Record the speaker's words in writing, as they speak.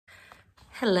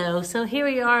Hello, so here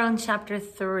we are on chapter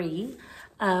 3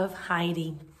 of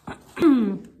Heidi.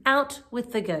 Out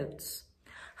with the goats.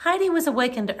 Heidi was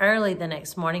awakened early the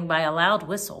next morning by a loud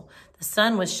whistle. The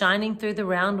sun was shining through the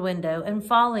round window and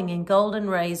falling in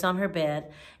golden rays on her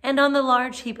bed and on the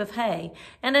large heap of hay,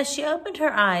 and as she opened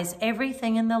her eyes,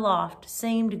 everything in the loft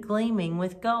seemed gleaming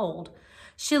with gold.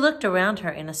 She looked around her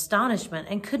in astonishment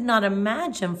and could not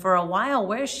imagine for a while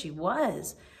where she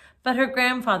was. But her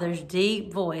grandfather's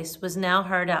deep voice was now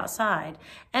heard outside,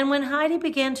 and when Heidi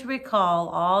began to recall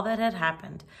all that had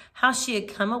happened, how she had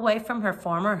come away from her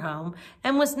former home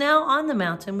and was now on the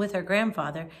mountain with her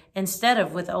grandfather instead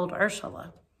of with old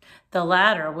Ursula. The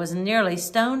latter was nearly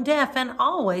stone deaf and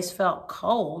always felt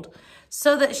cold,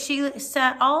 so that she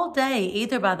sat all day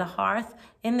either by the hearth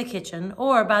in the kitchen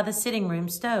or by the sitting room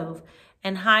stove.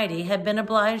 And Heidi had been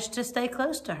obliged to stay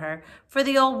close to her, for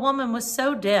the old woman was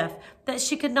so deaf that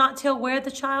she could not tell where the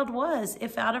child was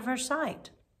if out of her sight.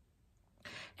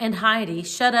 And Heidi,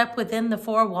 shut up within the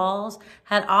four walls,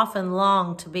 had often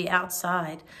longed to be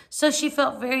outside. So she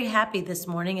felt very happy this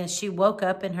morning as she woke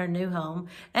up in her new home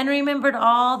and remembered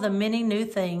all the many new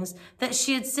things that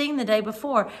she had seen the day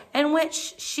before and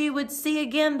which she would see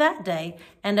again that day.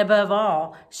 And above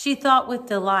all, she thought with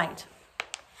delight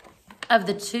of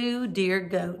the two dear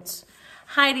goats.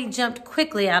 Heidi jumped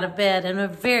quickly out of bed, and a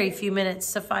very few minutes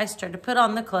sufficed her to put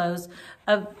on the clothes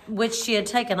of which she had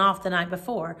taken off the night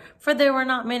before, for there were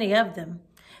not many of them.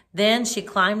 Then she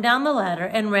climbed down the ladder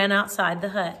and ran outside the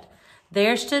hut.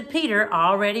 There stood Peter,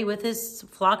 already with his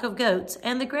flock of goats,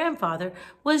 and the grandfather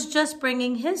was just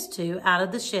bringing his two out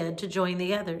of the shed to join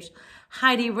the others.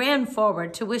 Heidi ran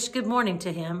forward to wish good morning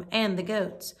to him and the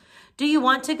goats. "Do you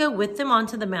want to go with them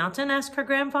onto the mountain?" asked her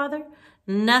grandfather.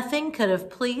 Nothing could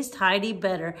have pleased Heidi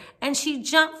better, and she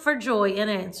jumped for joy in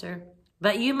answer.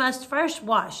 "But you must first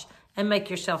wash and make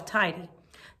yourself tidy.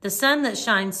 The sun that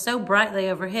shines so brightly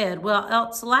overhead will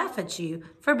else laugh at you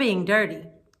for being dirty.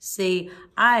 See,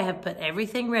 I have put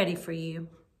everything ready for you."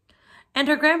 And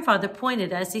her grandfather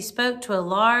pointed as he spoke to a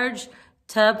large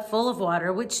tub full of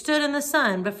water which stood in the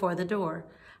sun before the door.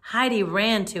 Heidi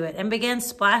ran to it and began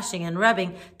splashing and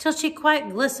rubbing till she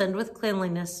quite glistened with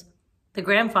cleanliness. The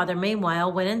grandfather,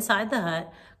 meanwhile, went inside the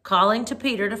hut, calling to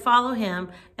Peter to follow him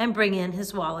and bring in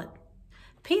his wallet.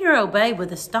 Peter obeyed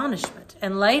with astonishment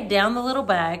and laid down the little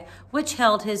bag which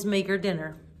held his meager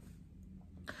dinner.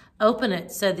 "Open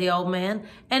it," said the old man,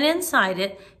 and inside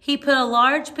it he put a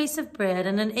large piece of bread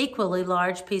and an equally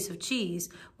large piece of cheese,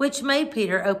 which made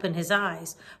Peter open his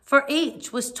eyes, for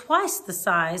each was twice the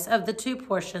size of the two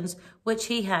portions which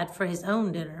he had for his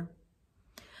own dinner.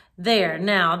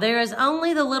 "There is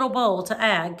only the little bowl to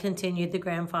add," continued the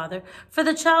grandfather, "for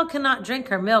the child cannot drink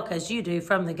her milk as you do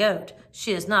from the goat.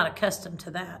 She is not accustomed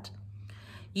to that.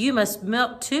 You must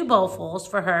milk 2 bowlfuls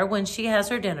for her when she has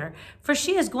her dinner, for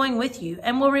she is going with you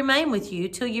and will remain with you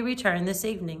till you return this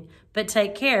evening. But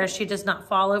take care she does not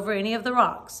fall over any of the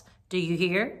rocks. Do you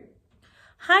hear?"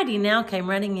 Heidi now came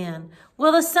running in.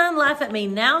 "Will the sun laugh at me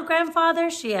now,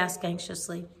 grandfather?" she asked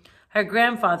anxiously. Her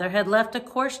grandfather had left a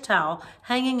coarse towel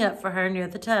hanging up for her near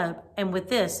the tub, and with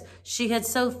this she had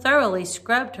so thoroughly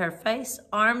scrubbed her face,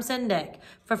 arms, and neck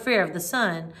for fear of the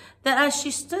sun, that as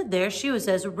she stood there she was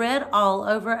as red all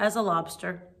over as a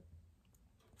lobster.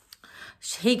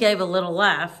 He gave a little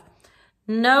laugh.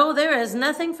 "No, there is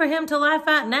nothing for him to laugh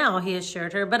at now," he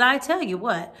assured her, "but I tell you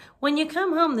what, when you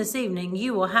come home this evening,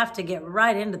 you will have to get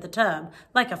right into the tub,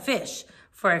 like a fish,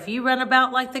 for if you run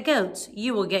about like the goats,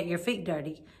 you will get your feet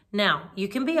dirty. Now, you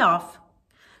can be off."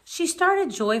 She started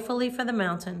joyfully for the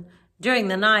mountain. During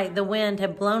the night, the wind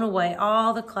had blown away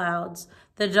all the clouds.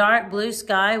 The dark blue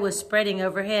sky was spreading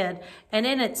overhead, and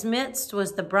in its midst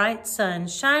was the bright sun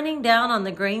shining down on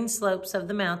the green slopes of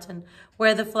the mountain,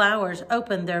 where the flowers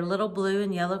opened their little blue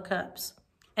and yellow cups,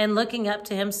 and looking up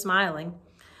to him smiling.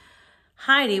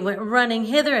 Heidi went running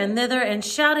hither and thither and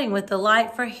shouting with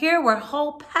delight, for here were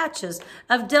whole patches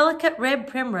of delicate red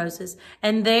primroses,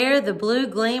 and there the blue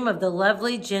gleam of the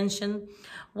lovely gentian,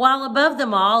 while above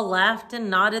them all laughed and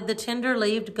nodded the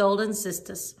tender-leaved golden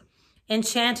cistus.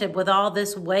 Enchanted with all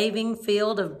this waving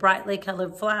field of brightly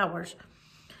colored flowers,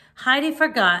 Heidi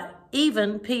forgot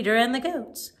even Peter and the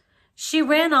goats. She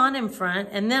ran on in front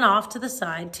and then off to the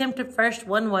side, tempted first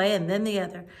one way and then the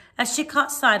other, as she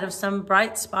caught sight of some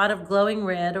bright spot of glowing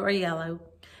red or yellow.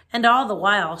 And all the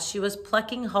while she was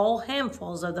plucking whole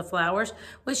handfuls of the flowers,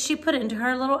 which she put into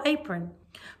her little apron,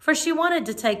 for she wanted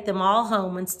to take them all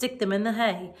home and stick them in the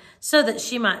hay, so that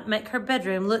she might make her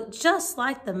bedroom look just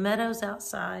like the meadows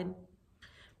outside.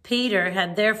 Peter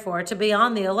had therefore to be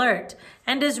on the alert,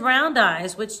 and his round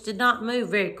eyes, which did not move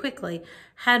very quickly,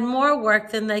 had more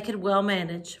work than they could well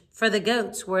manage, for the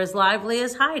goats were as lively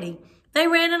as Heidi. They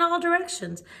ran in all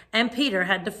directions, and Peter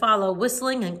had to follow,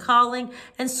 whistling and calling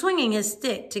and swinging his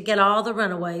stick to get all the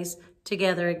runaways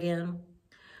together again.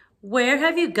 "Where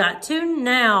have you got to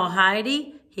now,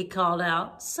 Heidi?" he called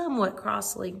out, somewhat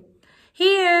crossly.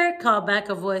 "Here," called back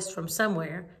a voice from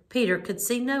somewhere. Peter could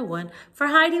see no one, for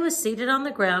Heidi was seated on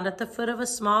the ground at the foot of a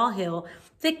small hill,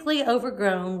 thickly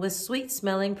overgrown with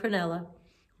sweet-smelling prunella.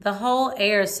 The whole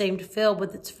air seemed filled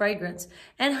with its fragrance,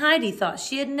 and Heidi thought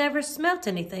she had never smelt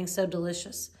anything so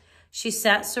delicious. She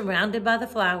sat surrounded by the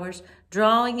flowers,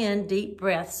 drawing in deep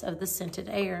breaths of the scented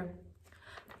air.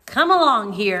 "Come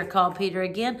along here," called Peter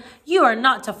again. "You are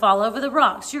not to fall over the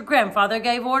rocks. Your grandfather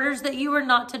gave orders that you were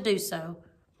not to do so."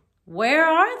 "Where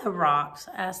are the rocks?"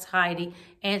 asked Heidi,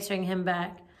 answering him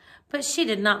back. But she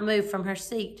did not move from her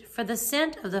seat, for the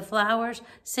scent of the flowers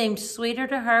seemed sweeter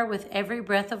to her with every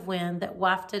breath of wind that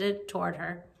wafted it toward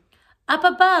her. "Up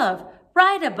above,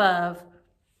 right above.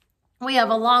 We have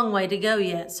a long way to go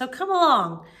yet, so come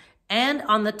along. And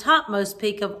on the topmost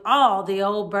peak of all, the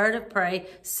old bird of prey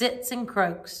sits and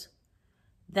croaks."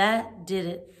 That did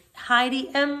it. Heidi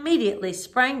immediately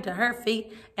sprang to her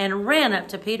feet and ran up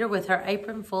to Peter with her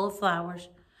apron full of flowers.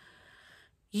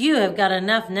 "You have got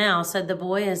enough now," said the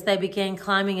boy as they began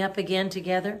climbing up again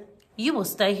together. "You will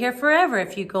stay here forever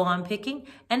if you go on picking,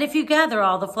 and if you gather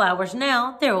all the flowers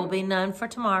now, there will be none for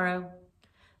tomorrow."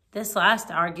 This last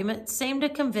argument seemed a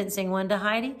convincing one to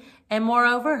Heidi, and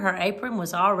moreover her apron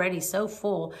was already so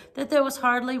full that there was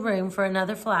hardly room for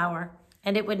another flower,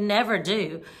 and it would never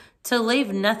do to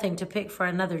leave nothing to pick for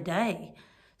another day.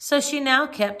 So she now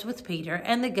kept with Peter,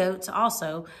 and the goats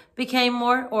also became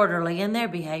more orderly in their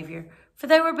behavior, for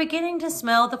they were beginning to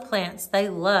smell the plants they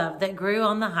loved that grew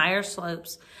on the higher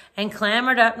slopes, and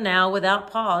clambered up now without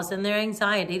pause in their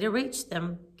anxiety to reach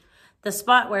them. The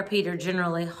spot where Peter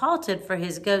generally halted for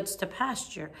his goats to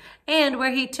pasture, and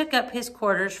where he took up his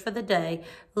quarters for the day,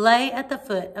 lay at the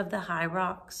foot of the high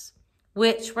rocks,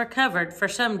 which were covered for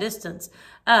some distance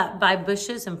up by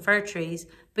bushes and fir trees,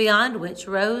 beyond which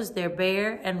rose their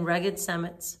bare and rugged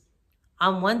summits.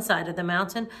 On one side of the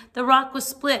mountain, the rock was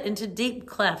split into deep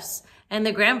clefts, and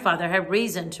the grandfather had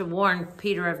reason to warn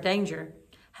Peter of danger.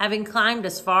 Having climbed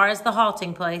as far as the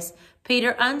halting place,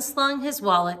 Peter unslung his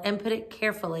wallet and put it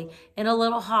carefully in a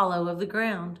little hollow of the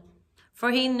ground. For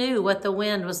he knew what the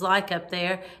wind was like up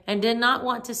there and did not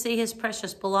want to see his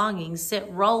precious belongings sent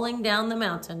rolling down the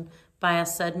mountain by a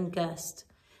sudden gust.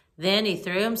 Then he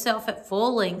threw himself at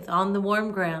full length on the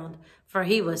warm ground, for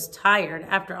he was tired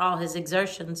after all his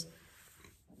exertions.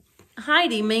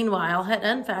 Heidi, meanwhile, had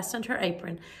unfastened her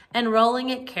apron, and rolling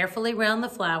it carefully round the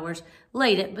flowers,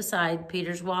 laid it beside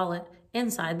Peter's wallet,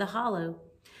 inside the hollow.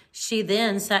 She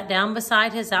then sat down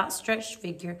beside his outstretched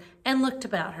figure and looked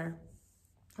about her.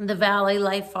 The valley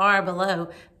lay far below,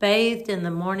 bathed in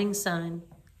the morning sun.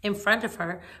 In front of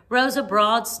her rose a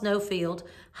broad snowfield,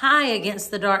 high against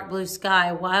the dark blue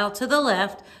sky, while to the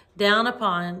left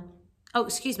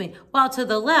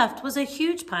was a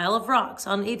huge pile of rocks,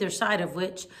 on either side of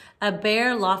which a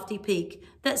bare, lofty peak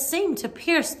that seemed to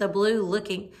pierce the blue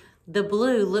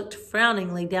looked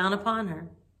frowningly down upon her.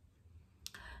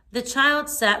 The child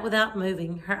sat without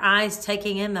moving, her eyes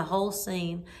taking in the whole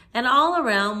scene, and all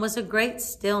around was a great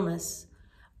stillness,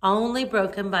 only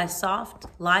broken by soft,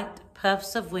 light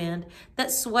puffs of wind that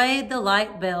swayed the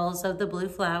light bells of the blue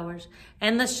flowers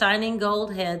and the shining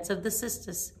gold heads of the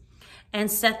cistus, and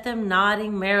set them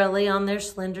nodding merrily on their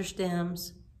slender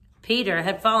stems. Peter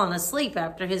had fallen asleep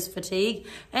after his fatigue,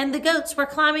 and the goats were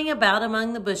climbing about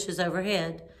among the bushes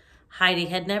overhead. Heidi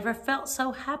had never felt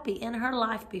so happy in her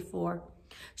life before.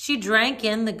 She drank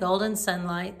in the golden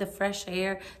sunlight, the fresh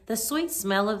air, the sweet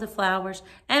smell of the flowers,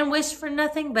 and wished for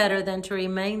nothing better than to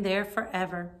remain there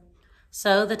forever.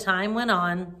 So the time went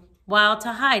on, while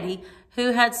to Heidi,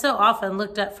 who had so often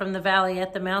looked up from the valley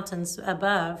at the mountains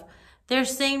above,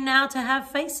 these seemed now to have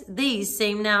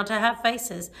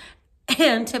faces,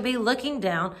 and to be looking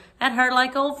down at her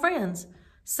like old friends.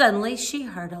 Suddenly she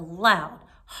heard a loud,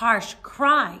 harsh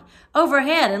cry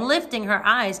overhead, and lifting her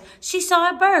eyes, she saw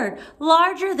a bird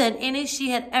larger than any she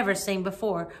had ever seen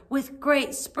before, with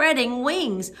great spreading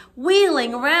wings,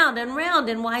 wheeling round and round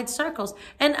in wide circles,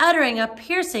 and uttering a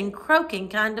piercing, croaking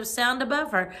kind of sound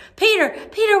above her. "Peter,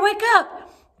 Peter, wake up!"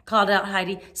 called out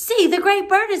Heidi. "See, the great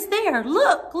bird is there.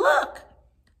 Look, look!"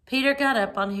 Peter got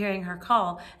up on hearing her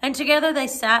call, and together they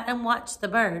sat and watched the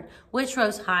bird, which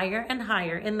rose higher and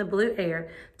higher in the blue air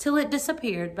till it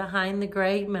disappeared behind the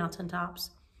gray mountain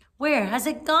tops. Where has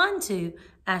it gone to?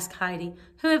 Asked Heidi,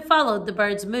 who had followed the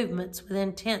bird's movements with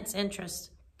intense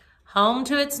interest. Home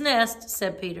to its nest,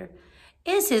 said Peter.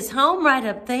 Is his home right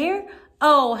up there?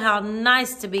 Oh, how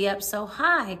nice to be up so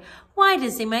high. Why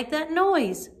does he make that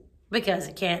noise? Because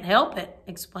he can't help it,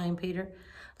 explained Peter.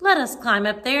 Let us climb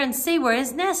up there and see where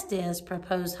his nest is,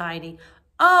 proposed Heidi.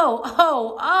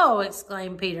 Oh,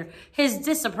 exclaimed Peter, his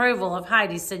disapproval of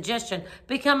Heidi's suggestion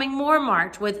becoming more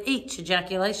marked with each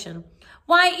ejaculation.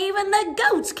 Why, even the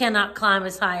goats cannot climb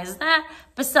as high as that.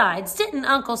 Besides, didn't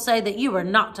Uncle say that you were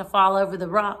not to fall over the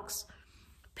rocks?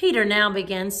 Peter now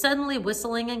began suddenly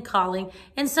whistling and calling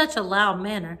in such a loud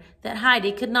manner that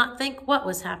Heidi could not think what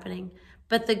was happening.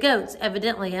 But the goats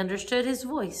evidently understood his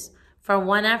voice, for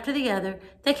one after the other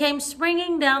they came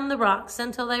springing down the rocks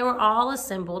until they were all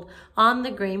assembled on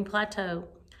the green plateau,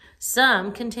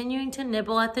 some continuing to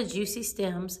nibble at the juicy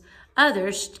stems,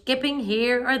 others skipping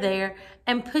here or there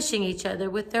and pushing each other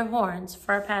with their horns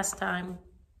for a pastime.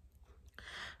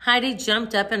 Heidi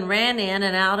jumped up and ran in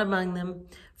and out among them,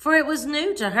 for it was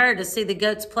new to her to see the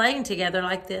goats playing together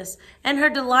like this, and her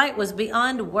delight was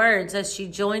beyond words as she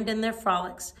joined in their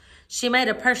frolics. She made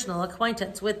a personal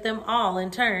acquaintance with them all in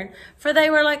turn, for they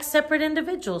were like separate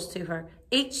individuals to her,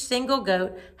 each single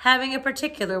goat having a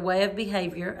particular way of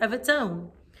behavior of its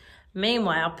own.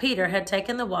 Meanwhile, Peter had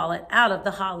taken the wallet out of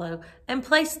the hollow and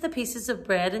placed the pieces of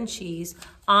bread and cheese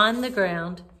on the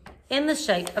ground in the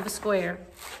shape of a square.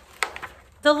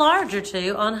 The larger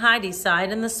two on Heidi's side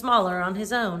and the smaller on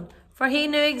his own, for he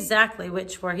knew exactly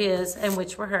which were his and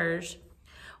which were hers.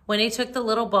 When he took the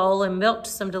little bowl and milked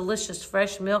some delicious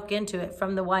fresh milk into it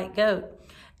from the white goat,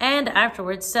 and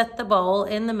afterwards set the bowl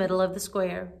in the middle of the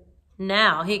square.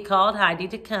 Now he called Heidi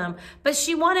to come, but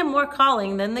she wanted more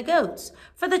calling than the goats,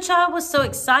 for the child was so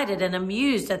excited and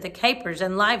amused at the capers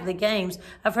and lively games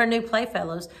of her new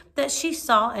playfellows that she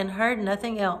saw and heard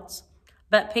nothing else.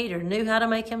 But Peter knew how to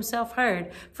make himself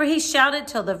heard, for he shouted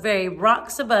till the very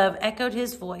rocks above echoed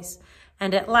his voice,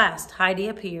 and at last Heidi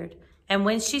appeared. And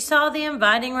when she saw the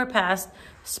inviting repast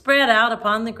spread out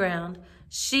upon the ground,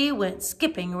 she went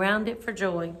skipping round it for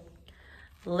joy.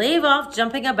 Leave off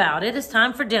jumping about. It is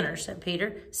time for dinner, said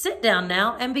Peter. Sit down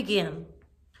now and begin.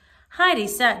 Heidi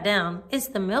sat down. Is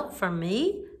the milk for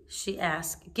me? She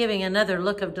asked, giving another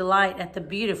look of delight at the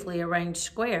beautifully arranged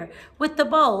square, with the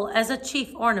bowl as a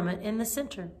chief ornament in the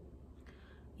center.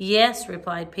 Yes,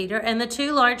 replied Peter, and the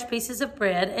 2 large pieces of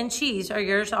bread and cheese are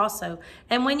yours also.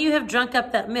 And when you have drunk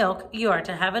up that milk, you are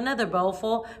to have another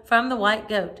bowlful from the white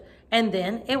goat, and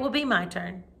then it will be my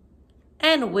turn.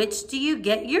 And which do you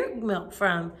get your milk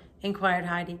from? Inquired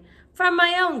Heidi. From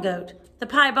my own goat, the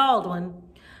piebald one.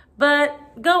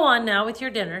 But go on now with your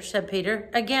dinner, said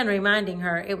Peter, again reminding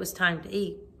her it was time to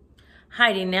eat.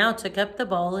 Heidi now took up the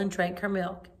bowl and drank her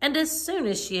milk, and as soon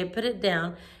as she had put it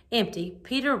down empty,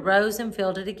 Peter rose and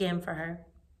filled it again for her.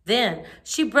 Then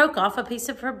she broke off a piece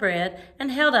of her bread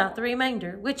and held out the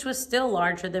remainder, which was still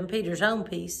larger than Peter's own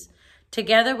piece,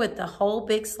 together with the whole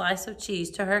big slice of cheese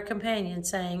to her companion,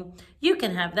 saying, You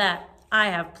can have that. I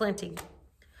have plenty.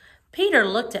 Peter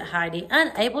looked at Heidi,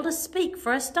 unable to speak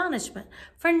for astonishment,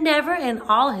 for never in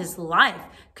all his life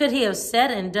could he have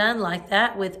said and done like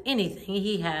that with anything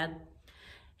he had.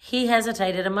 He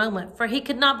hesitated a moment, for he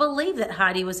could not believe that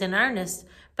Heidi was in earnest,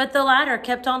 but the latter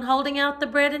kept on holding out the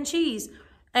bread and cheese,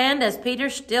 and as Peter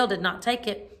still did not take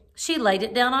it, she laid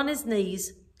it down on his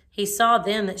knees. He saw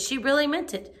then that she really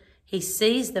meant it. He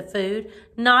seized the food,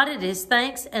 nodded his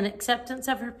thanks and acceptance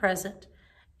of her present,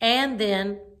 and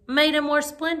then made a more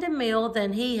splendid meal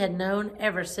than he had known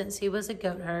ever since he was a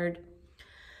goatherd.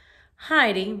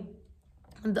 Heidi,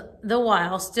 the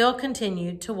while, still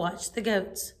continued to watch the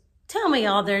goats. Tell me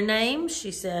all their names,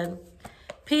 she said.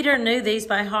 Peter knew these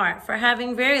by heart, for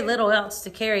having very little else to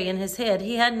carry in his head,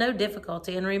 he had no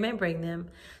difficulty in remembering them.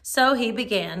 So he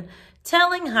began,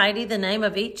 telling Heidi the name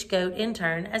of each goat in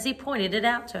turn as he pointed it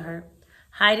out to her.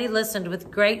 Heidi listened with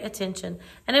great attention,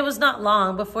 and it was not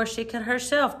long before she could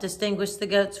herself distinguish the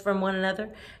goats from one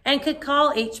another and could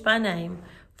call each by name,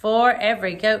 for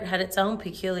every goat had its own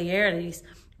peculiarities,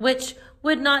 which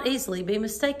would not easily be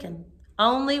mistaken.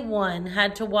 Only one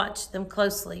had to watch them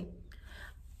closely.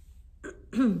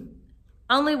 And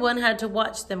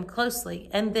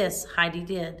this Heidi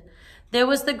did. There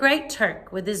was the great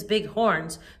Turk with his big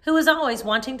horns, who was always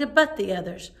wanting to butt the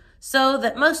others, so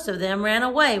that most of them ran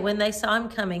away when they saw him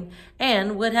coming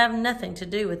and would have nothing to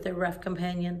do with their rough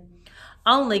companion.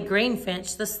 Only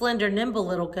Greenfinch, the slender, nimble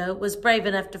little goat, was brave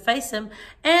enough to face him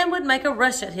and would make a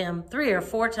rush at him 3 or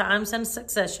 4 times in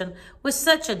succession with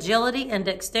such agility and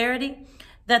dexterity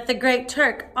that the great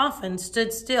Turk often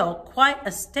stood still, quite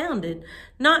astounded,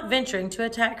 not venturing to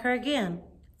attack her again.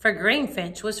 for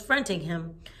Greenfinch was fronting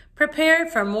him,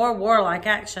 prepared for more warlike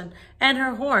action, and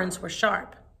her horns were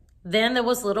sharp. Then there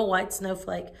was little White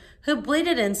Snowflake, who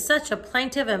bleated in such a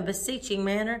plaintive and beseeching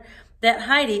manner that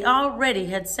Heidi already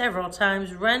had several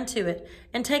times run to it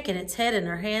and taken its head in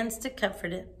her hands to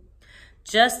comfort it.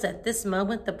 Just at this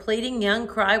moment, the pleading young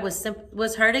cry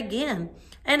was heard again,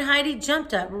 and Heidi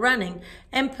jumped up, running,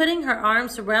 and putting her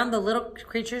arms around the little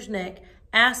creature's neck,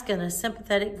 asked in a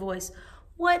sympathetic voice,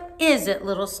 "What is it,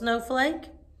 little Snowflake?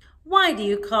 Why do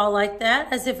you call like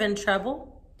that, as if in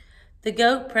trouble?" The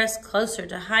goat pressed closer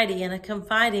to Heidi in a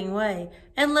confiding way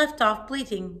and left off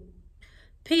bleating.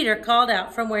 Peter called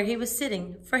out from where he was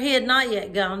sitting, for he had not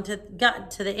yet gotten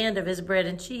to the end of his bread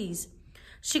and cheese.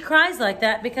 "She cries like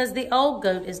that because the old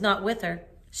goat is not with her.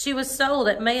 She was sold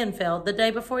at Mayenfeld the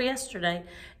day before yesterday,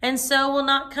 and so will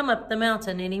not come up the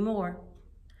mountain any more."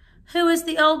 "Who is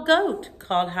the old goat?"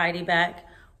 called Heidi back.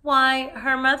 "Why,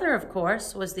 her mother, of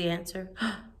course," was the answer.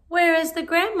 "Where is the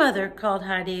grandmother?" called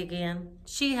Heidi again.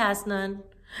 "She has none."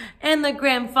 "And the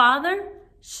grandfather?"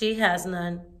 "She has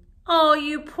none." "Oh,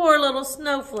 you poor little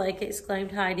Snowflake,"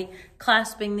 exclaimed Heidi,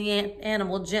 clasping the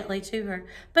animal gently to her.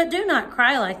 "But do not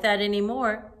cry like that any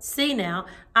more. See now,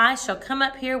 I shall come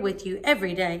up here with you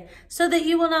every day, so that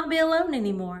you will not be alone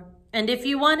any more. And if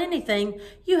you want anything,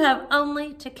 you have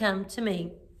only to come to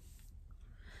me."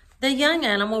 The young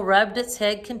animal rubbed its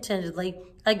head contentedly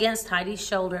against Heidi's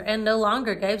shoulder and no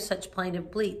longer gave such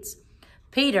plaintive bleats.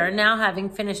 Peter, now having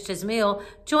finished his meal,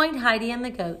 joined Heidi and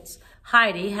the goats.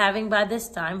 Heidi, having by this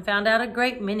time found out a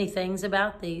great many things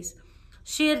about these,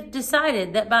 she had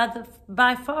decided that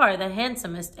by far the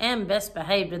handsomest and best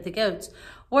behaved of the goats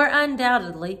were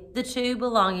undoubtedly the two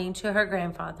belonging to her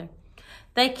grandfather.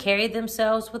 They carried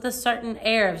themselves with a certain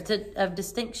air of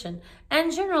distinction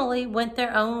and generally went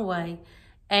their own way.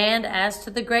 And as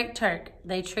to the great Turk,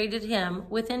 they treated him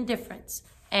with indifference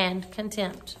and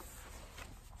contempt.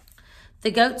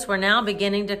 The goats were now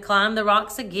beginning to climb the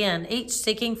rocks again, each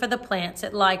seeking for the plants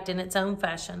it liked in its own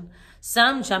fashion,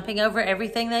 some jumping over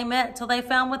everything they met till they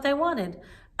found what they wanted,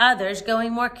 others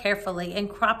going more carefully and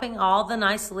cropping all the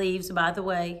nice leaves by the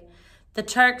way. The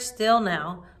Turk still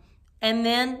now, and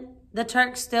then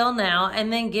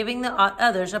giving the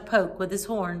others a poke with his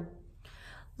horn.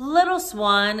 Little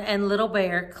Swan and Little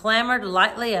Bear clambered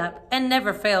lightly up and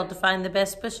never failed to find the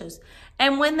best bushes,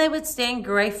 and when they would stand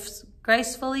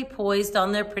gracefully poised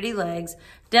on their pretty legs,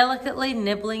 delicately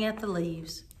nibbling at the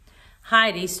leaves.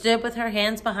 Heidi stood with her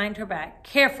hands behind her back,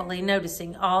 carefully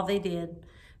noticing all they did.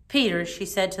 "Peter," she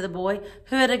said to the boy,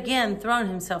 who had again thrown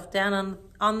himself down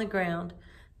on the ground,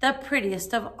 "the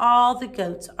prettiest of all the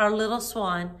goats are Little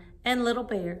Swan and Little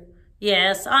Bear."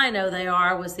 "Yes, I know they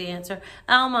are," was the answer.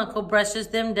 "Uncle brushes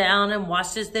them down and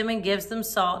washes them and gives them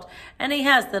salt, and he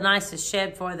has the nicest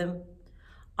shed for them."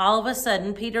 All of a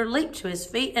sudden, Peter leaped to his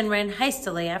feet and ran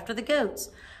hastily after the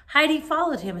goats. Heidi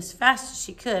followed him as fast as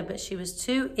she could, but she was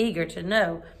too eager to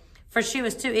know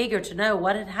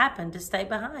what had happened to stay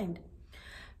behind.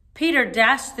 Peter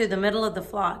dashed through the middle of the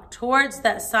flock towards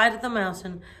that side of the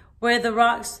mountain where the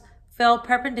rocks fell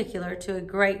perpendicular to a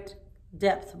great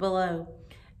depth below,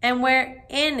 and where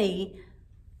any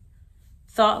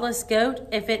thoughtless goat,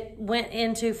 if it went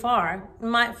in too far,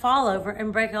 might fall over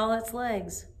and break all its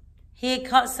legs. He had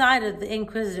caught sight of the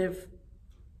inquisitive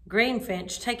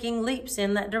Greenfinch taking leaps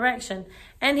in that direction,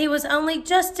 and he was only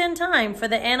just in time, for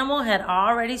the animal had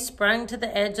already sprung to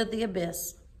the edge of the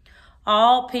abyss.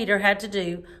 All Peter had to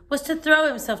do was to throw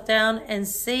himself down and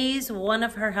seize one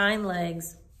of her hind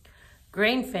legs.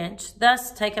 Greenfinch,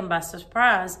 thus taken by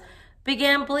surprise,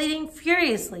 began bleating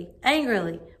furiously,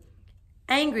 angry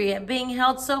at being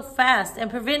held so fast and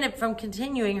prevented from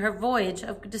continuing her voyage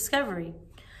of discovery.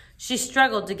 She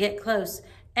struggled to get close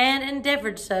and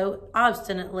endeavored so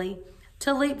obstinately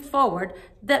to leap forward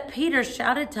that Peter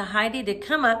shouted to Heidi to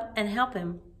come up and help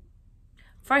him,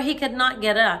 for he could not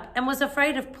get up and was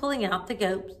afraid of pulling out the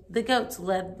goat's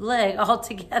leg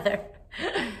altogether.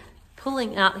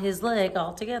 Pulling out his leg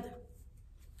altogether.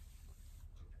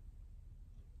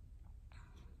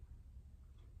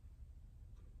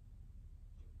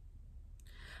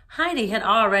 Heidi had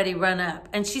already run up,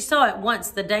 and she saw at once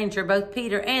the danger both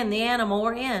Peter and the animal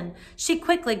were in. She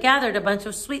quickly gathered a bunch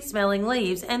of sweet-smelling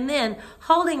leaves, and then,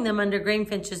 holding them under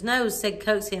Greenfinch's nose, said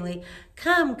coaxingly,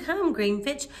 "Come, come,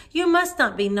 Greenfinch, you must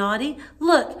not be naughty.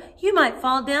 Look, you might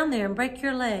fall down there and break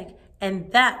your leg,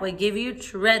 and that would give you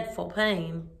dreadful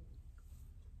pain."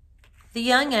 The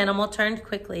young animal turned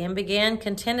quickly and began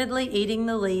contentedly eating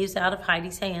the leaves out of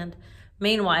Heidi's hand.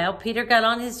 Meanwhile, Peter got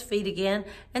on his feet again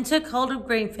and took hold of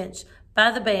Greenfinch by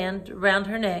the band round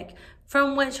her neck,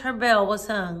 from which her bell was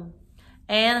hung.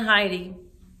 And Heidi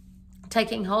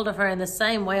taking hold of her in the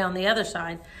same way on the other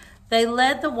side. They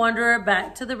led the wanderer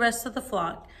back to the rest of the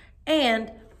flock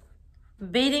and,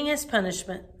 beating as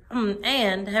punishment,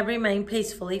 and had remained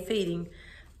peacefully feeding.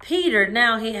 Peter,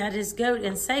 now he had his goat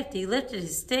in safety, lifted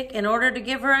his stick in order to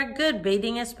give her a good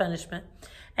beating as punishment.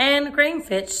 And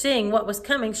Greenfinch, seeing what was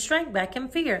coming, shrank back in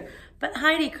fear. But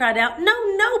Heidi cried out, "No,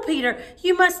 no, Peter,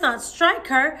 you must not strike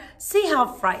her. See how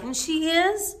frightened she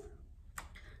is."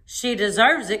 "She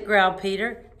deserves it," growled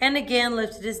Peter, and again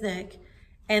lifted his neck.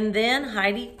 And then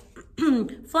Heidi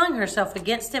flung herself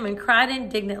against him and cried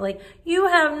indignantly, "You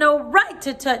have no right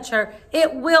to touch her.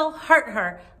 It will hurt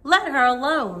her. Let her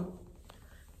alone."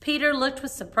 Peter looked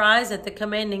with surprise at the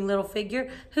commanding little figure,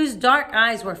 whose dark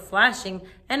eyes were flashing,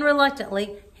 and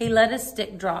reluctantly he let his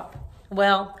stick drop.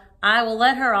 "Well, I will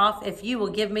let her off if you will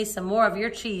give me some more of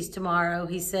your cheese tomorrow,"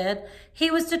 he said.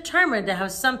 He was determined to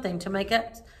have something to make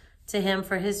up to him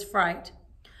for his fright.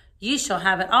 "You shall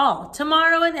have it all,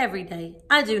 tomorrow and every day.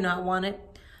 I do not want it,"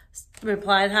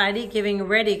 replied Heidi, giving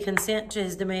ready consent to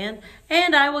his demand.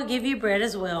 "And I will give you bread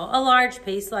as well, a large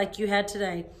piece like you had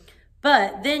today.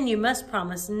 But then you must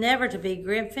promise never to be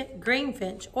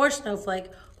Greenfinch or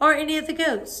Snowflake or any of the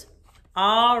goats."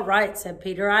 "All right," said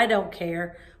Peter, "I don't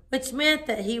care," which meant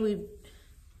that he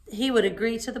would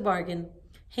agree to the bargain.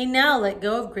 He now let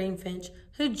go of Greenfinch,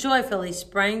 who joyfully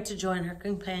sprang to join her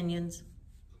companions.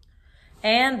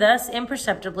 And thus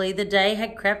imperceptibly the day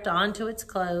had crept on to its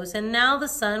close, and now the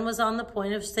sun was on the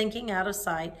point of sinking out of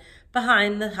sight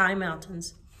behind the high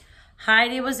mountains.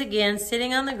 Heidi was again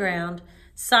sitting on the ground,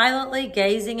 silently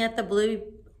gazing at the blue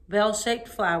bell-shaped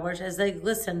flowers as they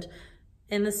glistened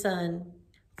in the sun.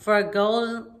 For a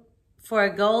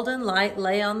golden light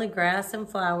lay on the grass and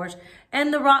flowers,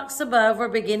 and the rocks above were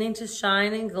beginning to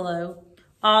shine and glow.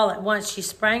 All at once she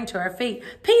sprang to her feet.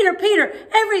 "Peter, Peter,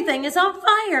 everything is on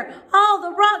fire. All the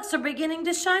rocks are beginning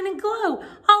to shine and glow."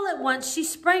 All at once she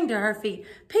sprang to her feet.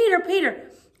 "Peter,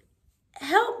 Peter,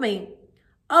 help me.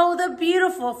 Oh, the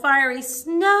beautiful fiery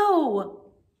snow.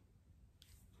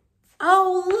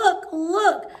 Oh, look,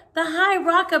 look, the high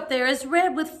rock up there is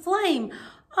red with flame.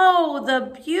 Oh,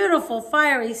 the beautiful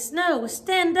fiery snow.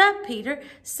 Stand up, Peter.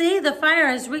 See, the fire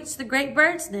has reached the great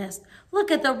bird's nest. Look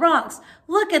at the rocks.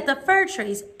 Look at the fir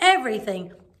trees.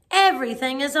 Everything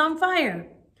is on fire."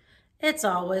 "It's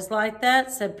always like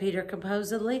that," said Peter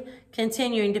composedly,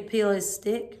 continuing to peel his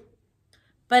stick.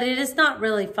 "But it is not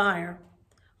really fire."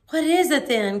 "What is it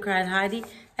then?" cried Heidi,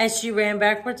 as she ran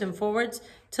backwards and forwards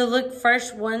to look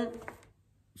first one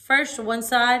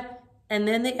side and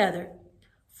then the other.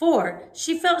 For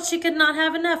she felt she could not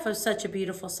have enough of such a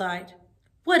beautiful sight.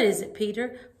 "What is it,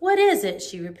 Peter? What is it?"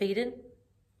 she repeated.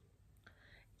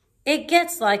 "It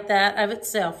gets like that of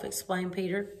itself," explained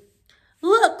Peter.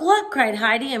 "Look, look," cried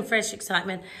Heidi in fresh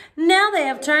excitement. "Now they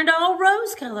have turned all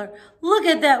rose color. Look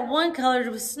at that one colored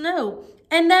with snow,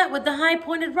 and that with the high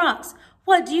pointed rocks.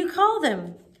 What do you call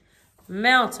them?"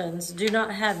 "Mountains do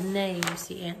not have names,"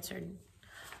 he answered.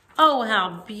 "Oh,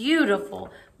 how beautiful.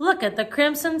 Look at the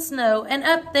crimson snow, and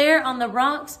up there on the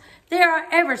rocks, there are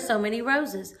ever so many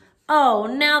roses. Oh,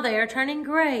 now they are turning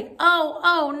gray.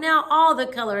 Oh, now all the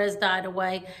color has died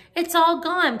away. It's all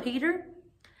gone, Peter."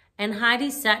 And Heidi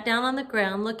sat down on the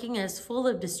ground, looking as full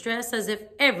of distress as if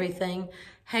everything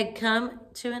had come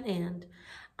to an end.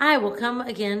 "I will come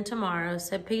again tomorrow,"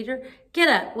 said Peter. "Get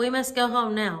up, we must go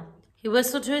home now." He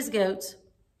whistled to his goats,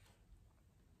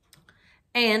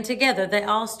 and together they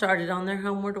all started on their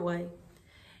homeward way.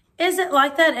 "Is it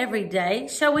like that every day?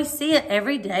 Shall we see it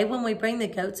every day when we bring the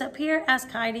goats up here?"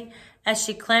 asked Heidi as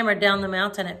she clambered down the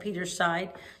mountain at Peter's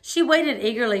side. She waited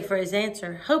eagerly for his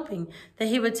answer, hoping that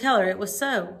he would tell her it was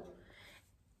so.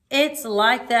 "It's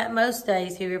like that most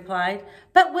days," he replied.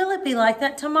 "But will it be like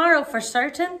that tomorrow for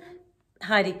certain?"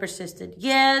 Heidi persisted.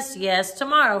 Yes,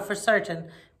 tomorrow for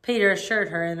certain," Peter assured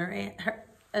her in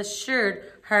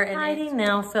Heidi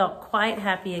now felt quite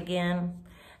happy again.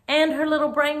 And her little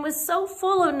brain was so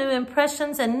full of new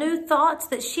impressions and new thoughts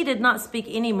that she did not speak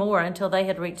any more until they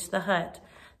had reached the hut.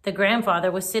 The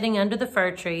grandfather was sitting under the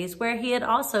fir trees, where he had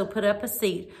also put up a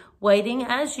seat, waiting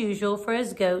as usual for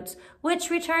his goats, which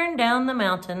returned down the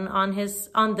mountain on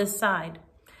this side.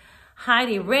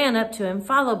 Heidi ran up to him,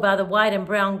 followed by the white and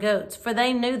brown goats, for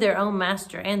they knew their own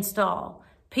master and stall.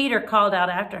 Peter called out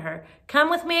after her, "Come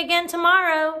with me again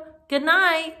tomorrow. Good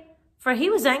night," for he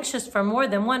was anxious for more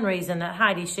than one reason that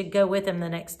Heidi should go with him the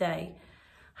next day.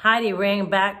 Heidi ran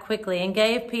back quickly and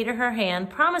gave Peter her hand,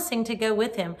 promising to go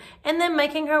with him, and then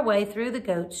making her way through the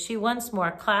goats, she once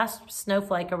more clasped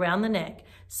Snowflake around the neck,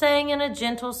 saying in a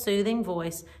gentle, soothing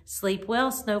voice, "Sleep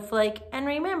well, Snowflake, and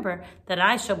remember that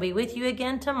I shall be with you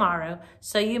again tomorrow,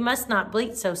 so you must not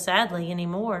bleat so sadly any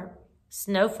more."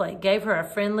 Snowflake gave her a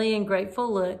friendly and grateful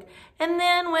look and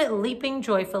then went leaping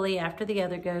joyfully after the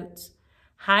other goats.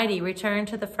 Heidi returned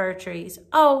to the fir trees.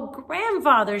 "Oh,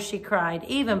 grandfather," she cried,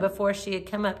 even before she had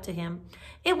come up to him.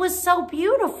 "It was so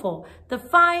beautiful. The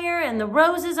fire and the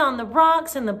roses on the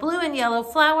rocks and the blue and yellow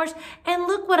flowers. And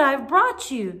look what I've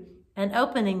brought you." And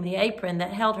opening the apron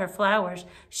that held her flowers,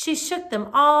 she shook them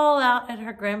all out at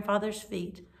her grandfather's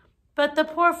feet. But the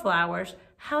poor flowers,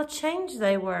 how changed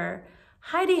they were.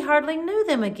 Heidi hardly knew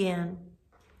them again.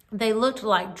 They looked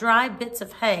like dry bits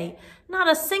of hay. Not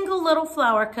a single little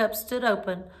flower cup stood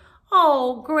open.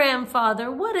 "Oh,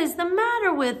 grandfather, what is the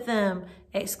matter with them?"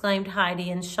 exclaimed Heidi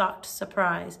in shocked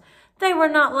surprise. "They were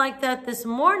not like that this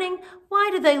morning. Why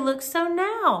do they look so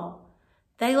now?"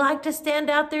 "They like to stand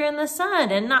out there in the sun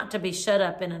and not to be shut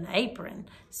up in an apron,"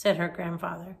 said her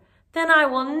grandfather. "Then I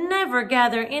will never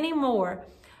gather any more.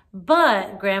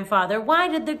 But, grandfather, why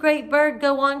did the great bird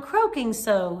go on croaking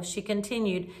so?" she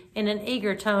continued in an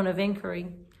eager tone of inquiry.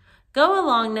 "Go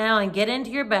along now and get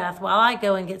into your bath while I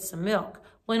go and get some milk.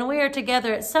 When we are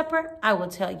together at supper, I will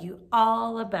tell you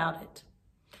all about it."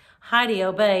 Heidi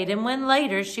obeyed, and when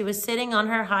later she was sitting on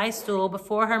her high stool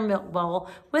before her milk bowl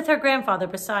with her grandfather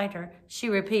beside her, she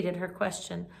repeated her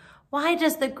question. "Why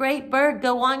does the great bird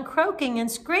go on croaking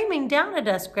and screaming down at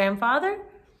us, grandfather?"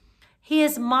 "He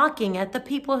is mocking at the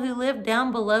people who live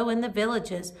down below in the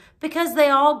villages because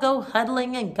they all go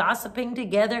huddling and gossiping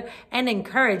together and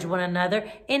encourage one another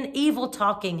in evil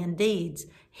talking and deeds.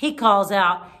 He calls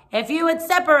out, 'If you would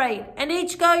separate and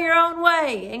each go your own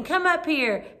way and come up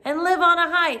here and live on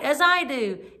a height as I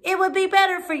do, it would be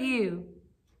better for you.'"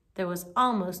 There was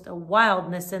almost a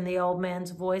wildness in the old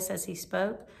man's voice as he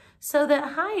spoke, so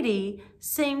that Heidi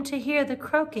seemed to hear the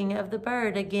croaking of the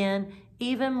bird again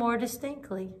even more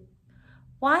distinctly.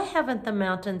 "Why haven't the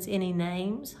mountains any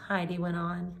names?" Heidi went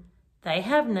on. "They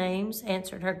have names,"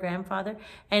 answered her grandfather,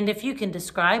 "and if you can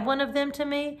describe one of them to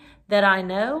me that I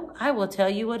know, I will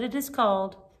tell you what it is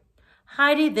called."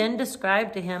 Heidi then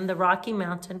described to him the Rocky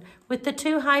Mountain with the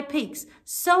two high peaks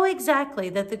so exactly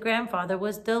that the grandfather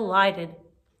was delighted.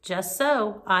 "Just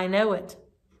so, I know it."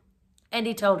 And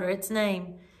he told her its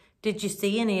name. "Did you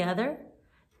see any other?"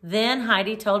 Then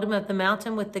Heidi told him of the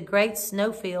mountain with the great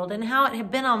snowfield and how it had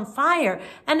been on fire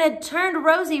and had turned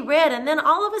rosy red and then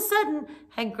all of a sudden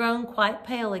had grown quite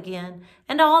pale again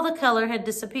and all the color had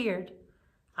disappeared.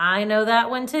 "I know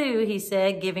that one too," he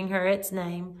said, giving her its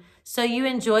name. "So you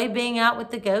enjoy being out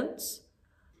with the goats?"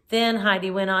 Then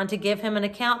Heidi went on to give him an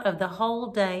account of the whole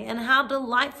day and how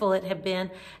delightful it had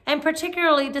been, and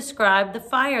particularly described the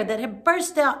fire that had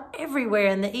burst out everywhere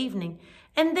in the evening.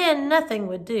 And then nothing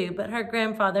would do, but her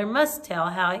grandfather must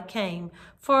tell how it came,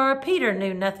 for Peter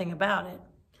knew nothing about it.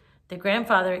 The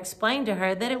grandfather explained to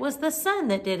her that it was the sun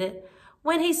that did it.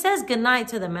 When he says goodnight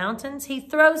to the mountains, he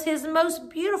throws his most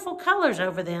beautiful colors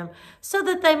over them so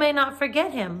that they may not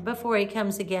forget him before he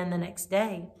comes again the next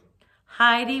day.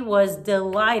 Heidi was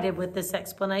delighted with this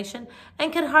explanation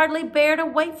and could hardly bear to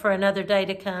wait for another day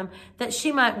to come that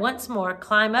she might once more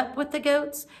climb up with the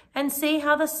goats and see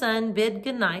how the sun bid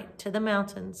goodnight to the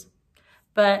mountains.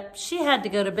 But she had to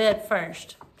go to bed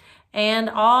first, and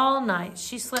all night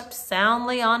she slept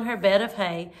soundly on her bed of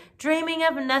hay, dreaming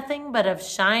of nothing but of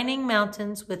shining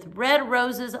mountains with red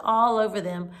roses all over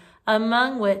them,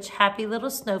 among which happy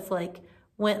little Snowflake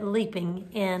went leaping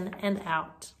in and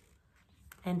out.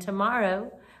 And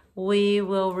tomorrow we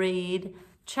will read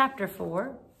chapter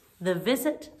 4, The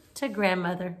Visit to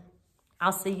Grandmother.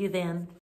 I'll see you then.